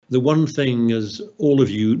the one thing, as all of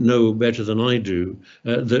you know better than I do,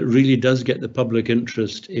 that really does get the public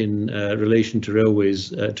interest in relation to railways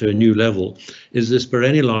to a new level is this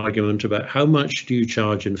perennial argument about how much do you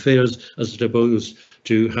charge in fares as opposed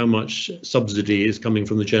to how much subsidy is coming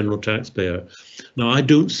from the general taxpayer. Now, I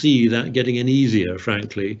don't see that getting any easier,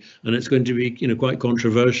 frankly, and it's going to be, quite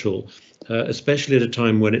controversial, especially at a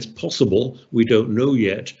time when it's possible, we don't know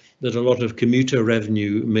yet, that a lot of commuter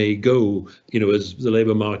revenue may go, as the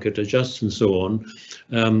labour market adjusts and so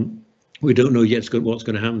on. We don't know yet what's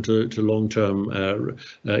going to happen to long-term,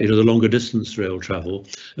 the longer distance rail travel.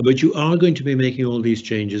 But you are going to be making all these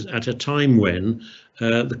changes at a time when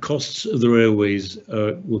the costs of the railways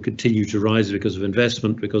will continue to rise because of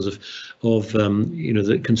investment, because of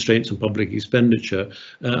the constraints on public expenditure,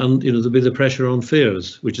 and there'll be the pressure on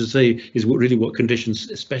fares, which is really what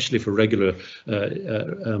conditions, especially for regular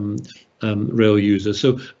rail users.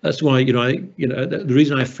 So that's why the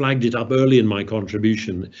reason I flagged it up early in my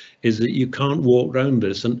contribution is that you can't walk around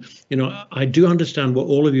this. And I do understand what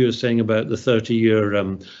all of you are saying about the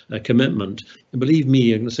 30-year commitment. And believe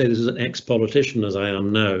me, I'm going to say this as an ex-politician as I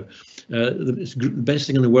am now. The best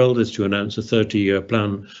thing in the world is to announce a 30-year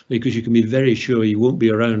plan, because you can be very sure you won't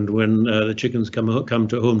be around when the chickens come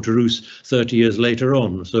to home to roost 30 years later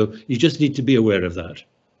on. So you just need to be aware of that.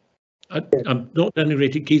 I'm not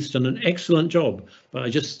denigrating. Keith's done an excellent job, but I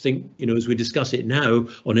just think, as we discuss it now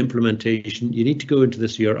on implementation, you need to go into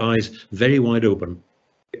this with your eyes very wide open.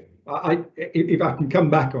 If I can come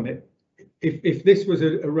back on it, if this was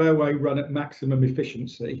a railway run at maximum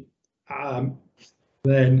efficiency,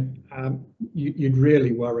 then you'd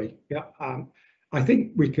really worry. Yeah, I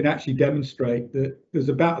think we can actually demonstrate that there's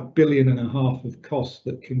about $1.5 billion of costs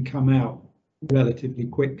that can come out relatively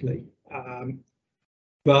quickly.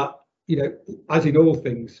 But as in all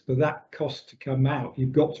things, for that cost to come out,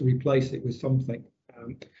 you've got to replace it with something.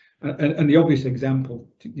 And the obvious example,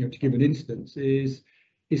 to give an instance, is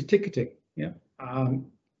ticketing. Yeah,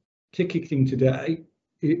 ticketing today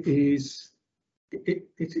it's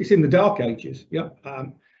in the dark ages. Yeah,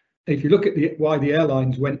 if you look at why the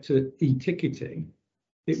airlines went to e-ticketing,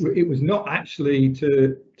 it was not actually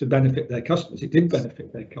to benefit their customers. It did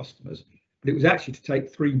benefit their customers, but it was actually to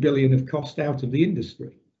take $3 billion of cost out of the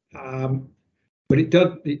industry. But it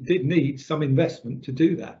did need some investment to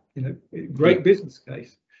do that. Great business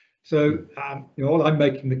case. So all I'm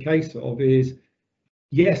making the case of is,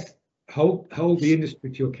 yes, hold the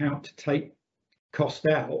industry to account to take cost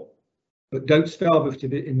out, but don't starve it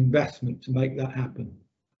in investment to make that happen.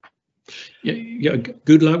 Yeah.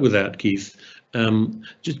 Good luck with that, Keith.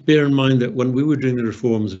 Just bear in mind that when we were doing the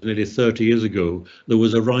reforms nearly 30 years ago, there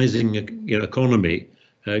was a rising economy.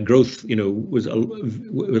 Growth, was a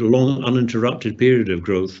long uninterrupted period of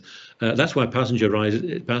growth. That's why passenger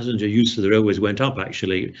use of the railways went up,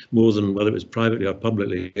 actually, more than whether it was privately or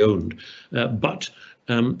publicly owned. But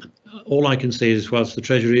all I can say is, whilst the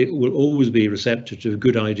Treasury will always be receptive to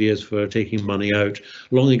good ideas for taking money out,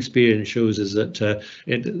 long experience shows us that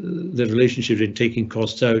the relationship in taking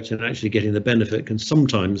costs out and actually getting the benefit can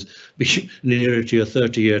sometimes be nearer to a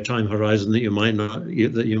 30-year time horizon that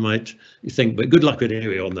you might think. But good luck with it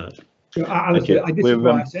anyway on that. This is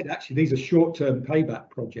why I said actually these are short-term payback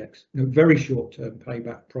projects, very short-term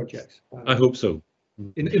payback projects. I hope so.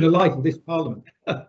 In the life of this Parliament.